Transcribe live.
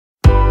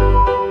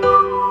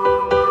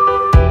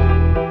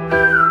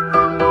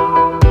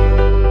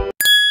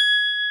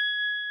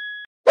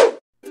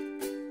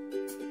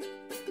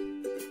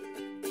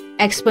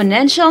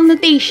Exponential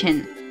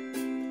notation.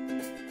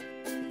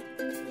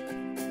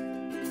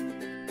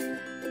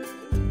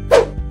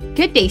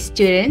 Good day,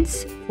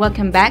 students.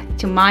 Welcome back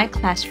to my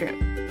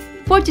classroom.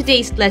 For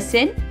today's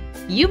lesson,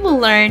 you will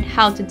learn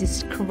how to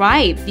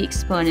describe the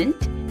exponent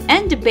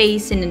and the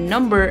base in a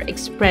number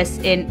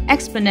expressed in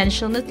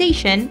exponential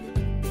notation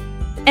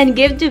and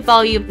give the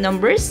value of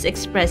numbers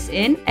expressed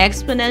in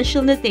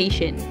exponential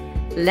notation.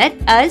 Let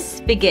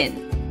us begin.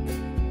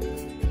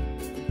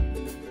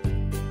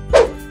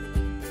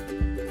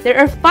 There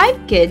are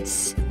 5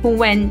 kids who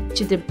went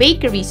to the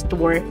bakery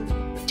store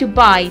to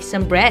buy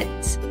some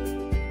breads.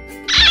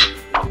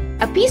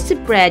 A piece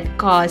of bread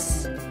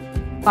costs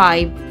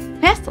 5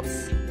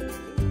 pesos.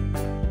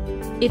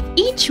 If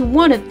each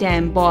one of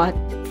them bought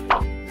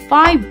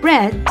 5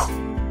 breads,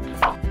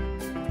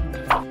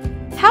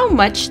 how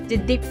much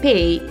did they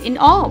pay in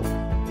all?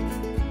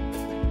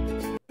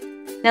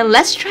 Now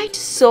let's try to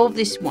solve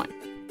this one.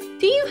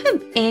 Do you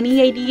have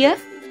any idea?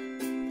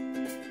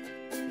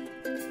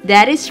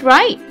 That is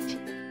right.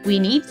 We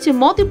need to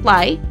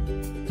multiply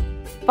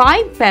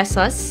 5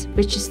 pesos,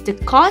 which is the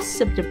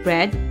cost of the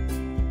bread,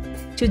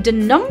 to the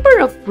number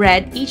of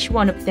bread each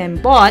one of them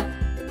bought,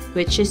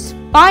 which is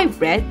 5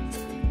 breads,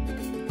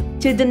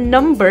 to the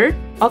number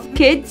of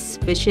kids,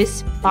 which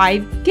is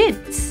 5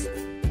 kids.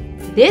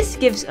 This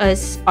gives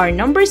us our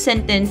number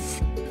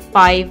sentence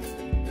 5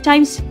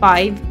 times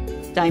 5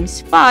 times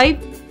 5,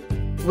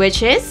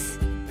 which is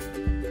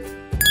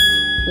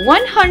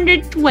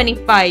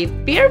 125.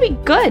 Very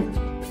good.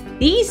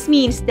 This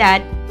means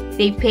that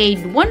they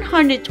paid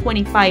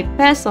 125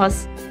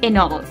 pesos in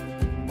all.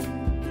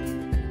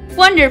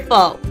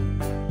 Wonderful!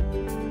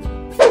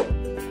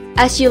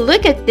 As you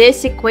look at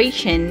this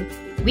equation,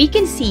 we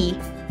can see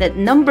that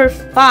number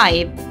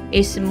 5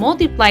 is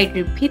multiplied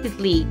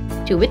repeatedly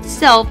to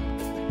itself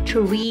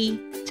 3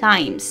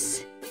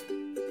 times.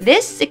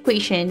 This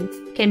equation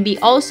can be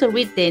also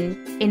written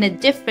in a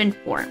different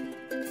form,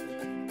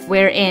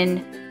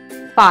 wherein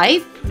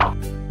 5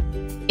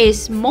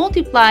 is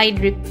multiplied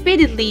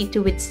repeatedly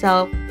to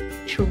itself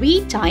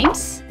 3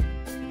 times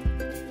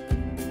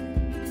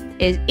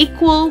is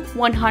equal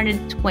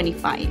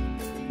 125.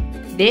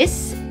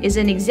 This is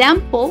an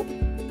example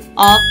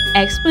of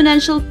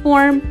exponential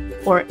form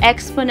or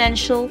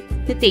exponential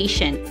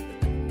notation.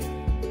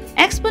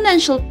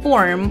 Exponential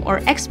form or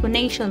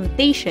exponential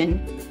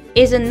notation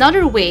is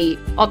another way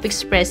of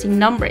expressing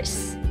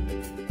numbers.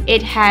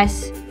 It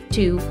has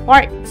 2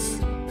 parts.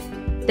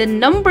 The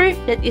number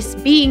that is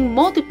being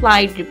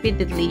multiplied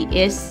repeatedly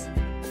is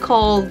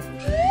called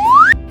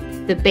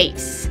the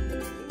base,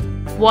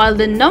 while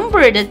the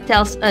number that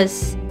tells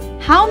us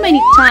how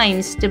many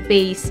times the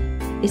base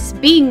is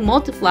being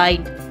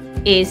multiplied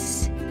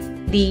is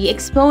the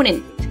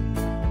exponent.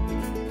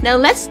 Now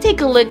let's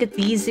take a look at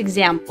these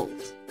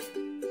examples.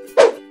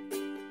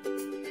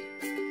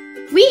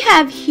 We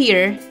have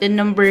here the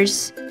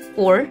numbers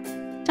 4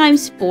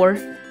 times 4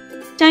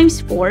 times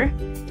 4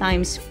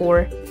 times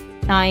 4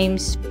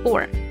 times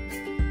 4.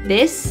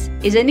 This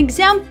is an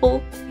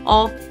example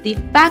of the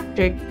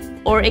factored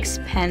or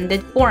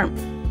expanded form.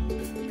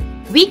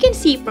 We can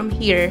see from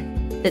here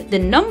that the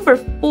number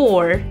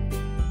 4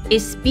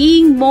 is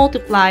being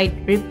multiplied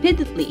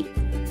repeatedly,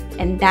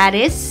 and that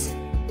is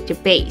the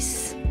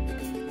base.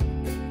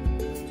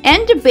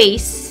 And the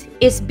base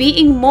is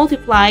being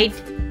multiplied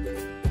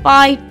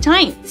 5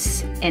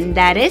 times, and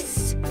that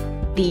is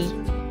the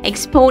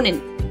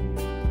exponent.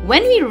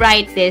 When we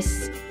write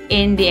this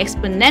in the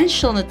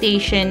exponential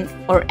notation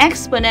or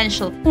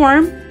exponential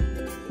form,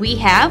 we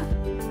have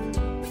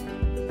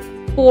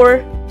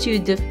 4 to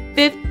the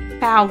 5th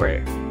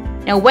power.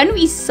 Now when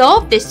we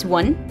solve this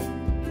one,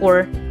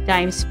 4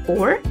 times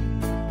 4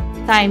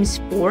 times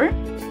 4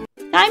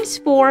 times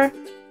 4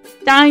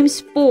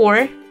 times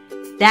 4,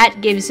 that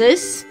gives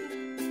us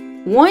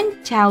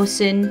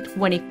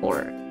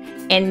 1024.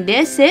 And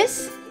this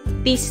is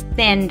the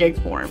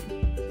standard form.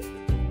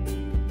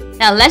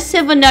 Now let's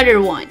have another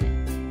one.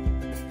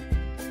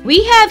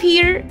 We have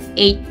here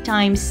 8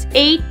 times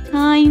 8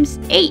 times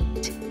 8.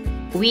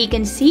 We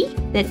can see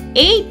that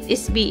 8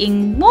 is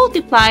being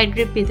multiplied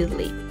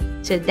repeatedly.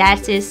 So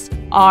that is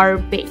our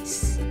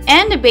base.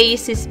 And the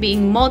base is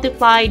being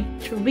multiplied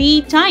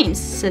 3 times.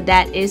 So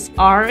that is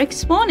our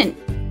exponent.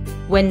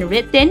 When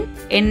written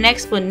in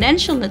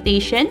exponential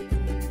notation,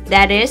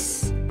 that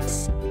is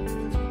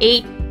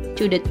 8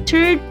 to the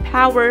 3rd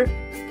power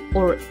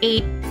or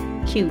 8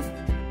 cubed.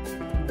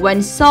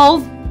 When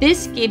solved,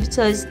 this gives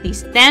us the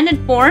standard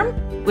form,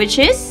 which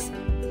is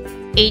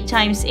 8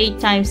 times 8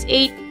 times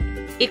 8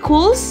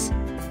 equals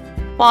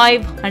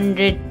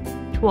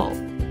 512.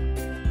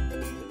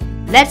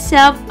 Let's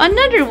have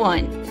another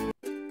one.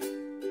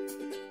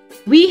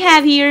 We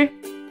have here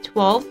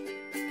 12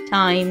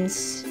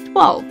 times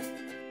 12.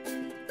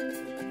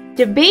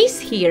 The base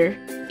here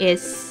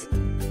is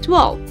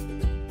 12.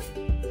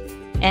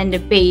 And the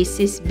base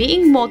is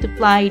being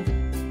multiplied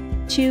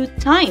 2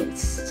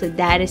 times. So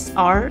that is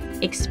our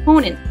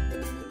exponent.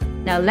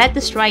 Now let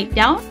us write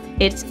down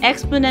its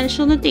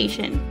exponential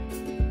notation.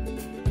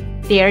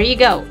 There you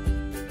go.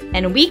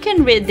 And we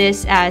can read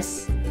this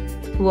as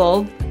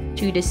 12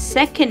 to the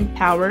second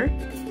power,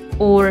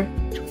 or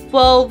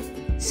 12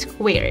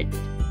 squared,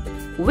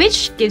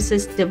 which gives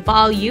us the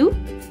value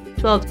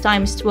 12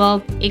 times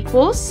 12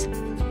 equals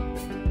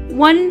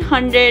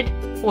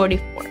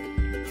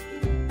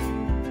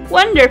 144.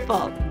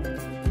 Wonderful!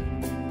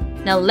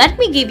 Now let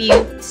me give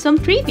you some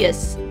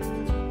previous.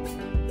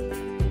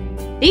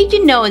 Did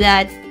you know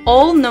that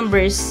all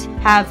numbers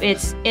have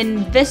its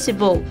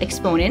invisible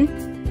exponent?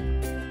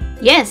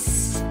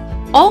 Yes,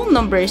 all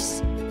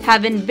numbers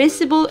have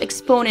invisible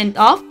exponent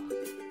of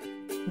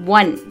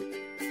 1.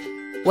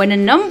 When a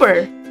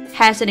number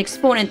has an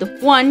exponent of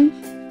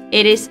 1,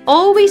 it is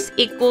always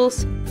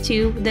equals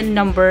to the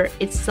number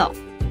itself.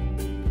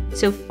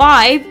 So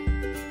 5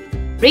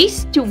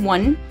 raised to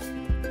 1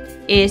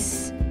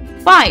 is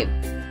 5.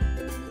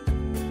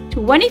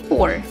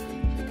 24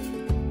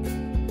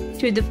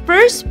 to the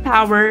first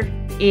power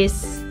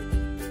is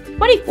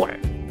 24.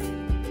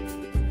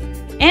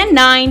 And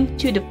 9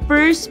 to the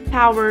first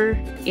power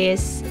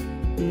is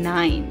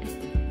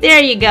 9.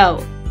 There you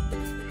go.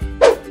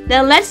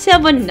 Now let's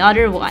have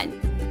another one.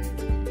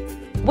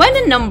 When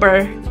a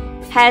number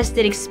has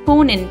the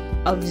exponent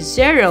of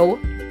 0,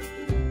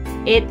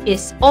 it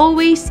is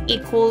always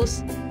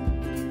equals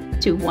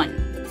to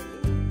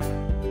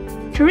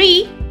 1.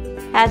 3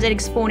 has an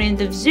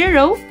exponent of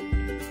 0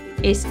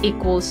 is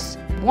equals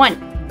 1.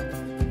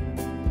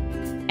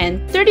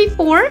 And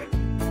 34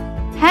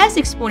 has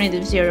exponent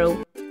of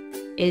 0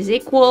 is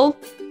equal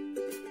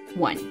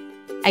 1.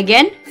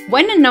 Again,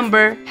 when a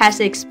number has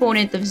an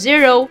exponent of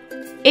 0,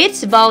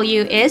 its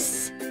value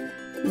is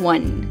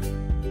 1.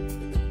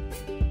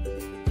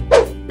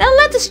 Now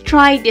let us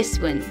try this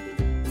one.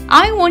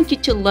 I want you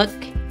to look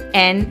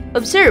and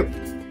observe.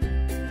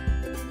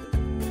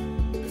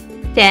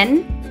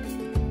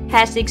 10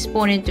 has the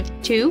exponent of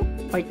 2,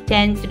 or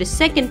 10 to the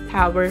second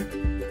power.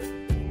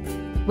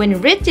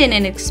 When written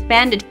in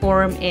expanded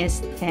form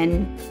is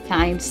 10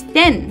 times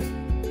 10.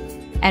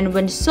 And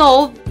when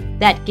solved,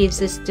 that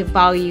gives us the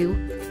value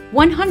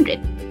 100.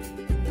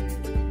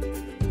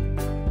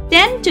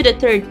 10 to the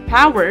third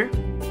power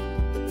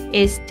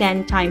is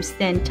 10 times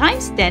 10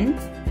 times 10,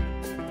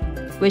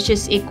 which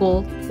is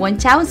equal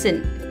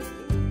 1000.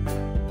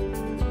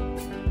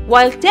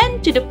 While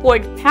 10 to the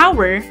fourth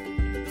power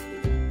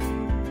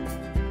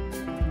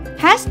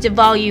has the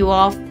value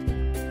of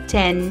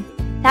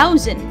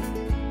 10,000.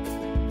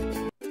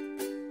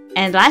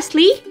 And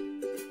lastly,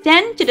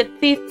 10 to the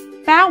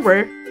fifth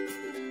power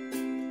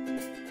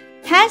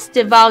has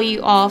the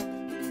value of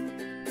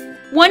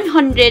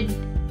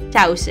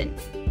 100,000.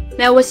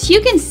 Now, as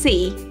you can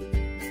see,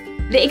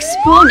 the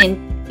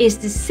exponent is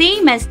the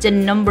same as the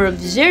number of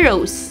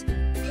zeros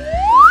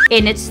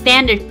in its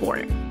standard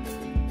form.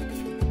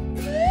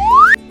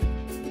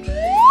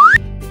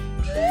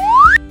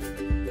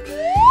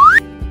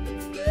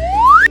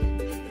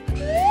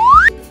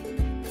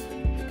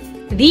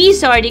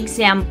 These are the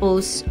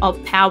examples of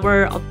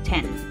power of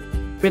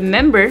 10.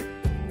 Remember,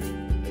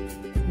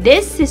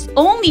 this is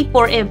only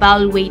for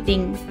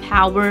evaluating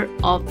power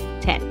of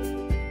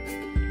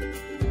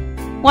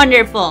 10.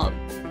 Wonderful!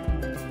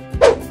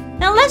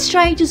 Now let's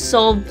try to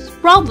solve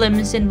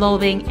problems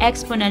involving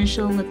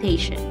exponential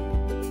notation.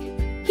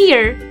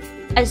 Here,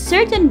 a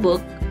certain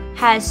book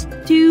has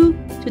 2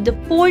 to the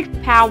fourth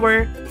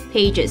power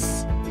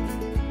pages.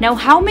 Now,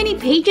 how many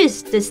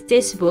pages does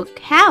this book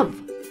have?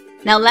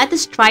 Now let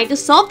us try to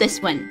solve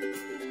this one.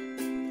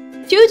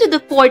 2 to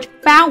the fourth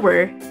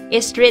power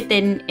is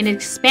written in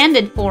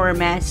expanded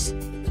form as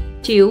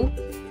 2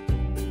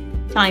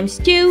 times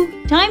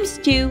 2 times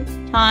 2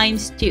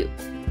 times 2.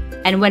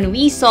 And when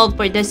we solve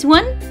for this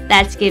one,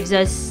 that gives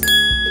us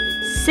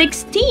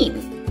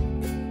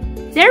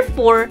 16.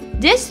 Therefore,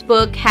 this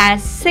book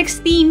has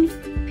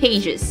 16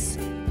 pages.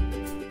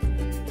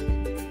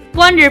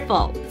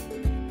 Wonderful!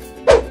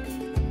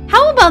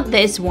 How about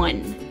this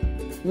one?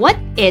 What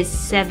is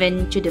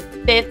 7 to the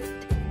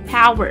fifth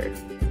power?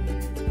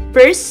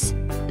 First,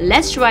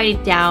 let's write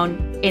it down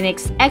in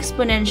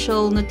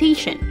exponential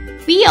notation.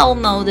 We all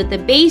know that the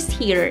base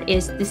here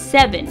is the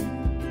 7,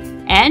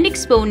 and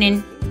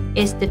exponent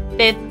is the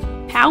fifth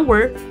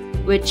power,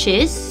 which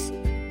is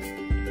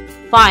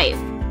 5.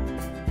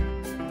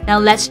 Now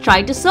let's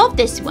try to solve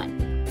this one.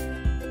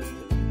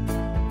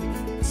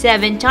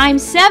 7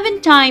 times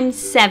 7 times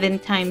 7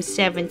 times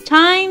 7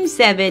 times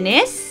 7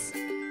 is...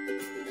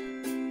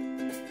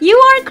 You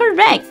are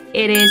correct.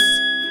 It is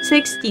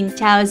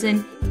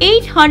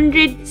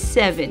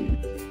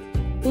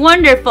 16,807.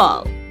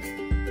 Wonderful!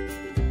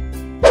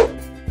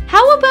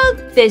 How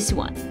about this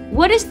one?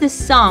 What is the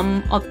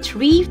sum of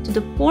 3 to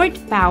the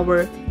fourth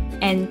power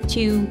and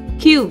 2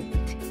 cubed?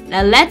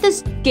 Now let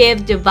us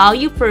give the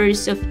value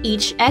first of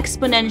each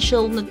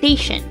exponential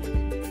notation.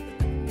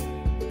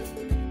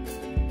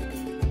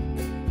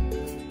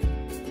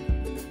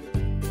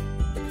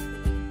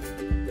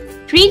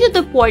 Three to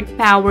the fourth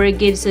power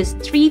gives us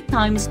 3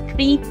 times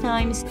 3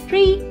 times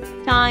 3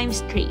 times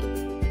 3.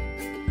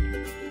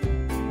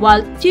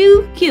 While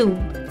 2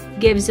 cubed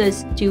gives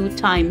us 2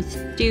 times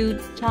 2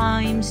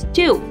 times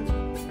 2.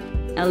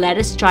 Now let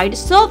us try to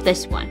solve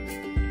this one.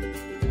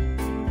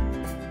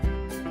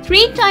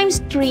 3 times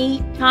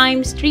 3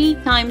 times 3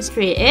 times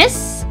 3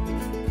 is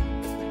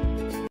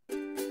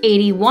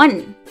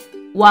 81,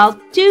 while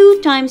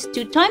 2 times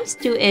 2 times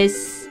 2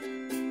 is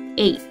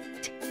 8.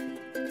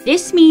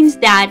 This means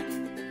that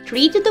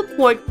 3 to the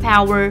 4th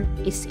power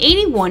is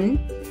 81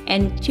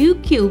 and 2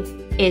 cubed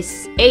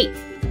is 8.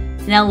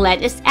 Now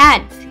let us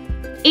add.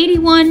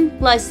 81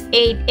 plus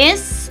 8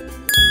 is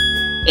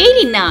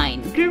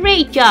 89.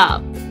 Great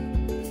job!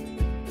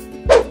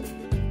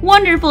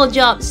 Wonderful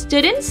job,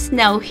 students!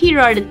 Now here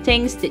are the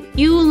things that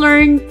you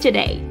learned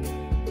today.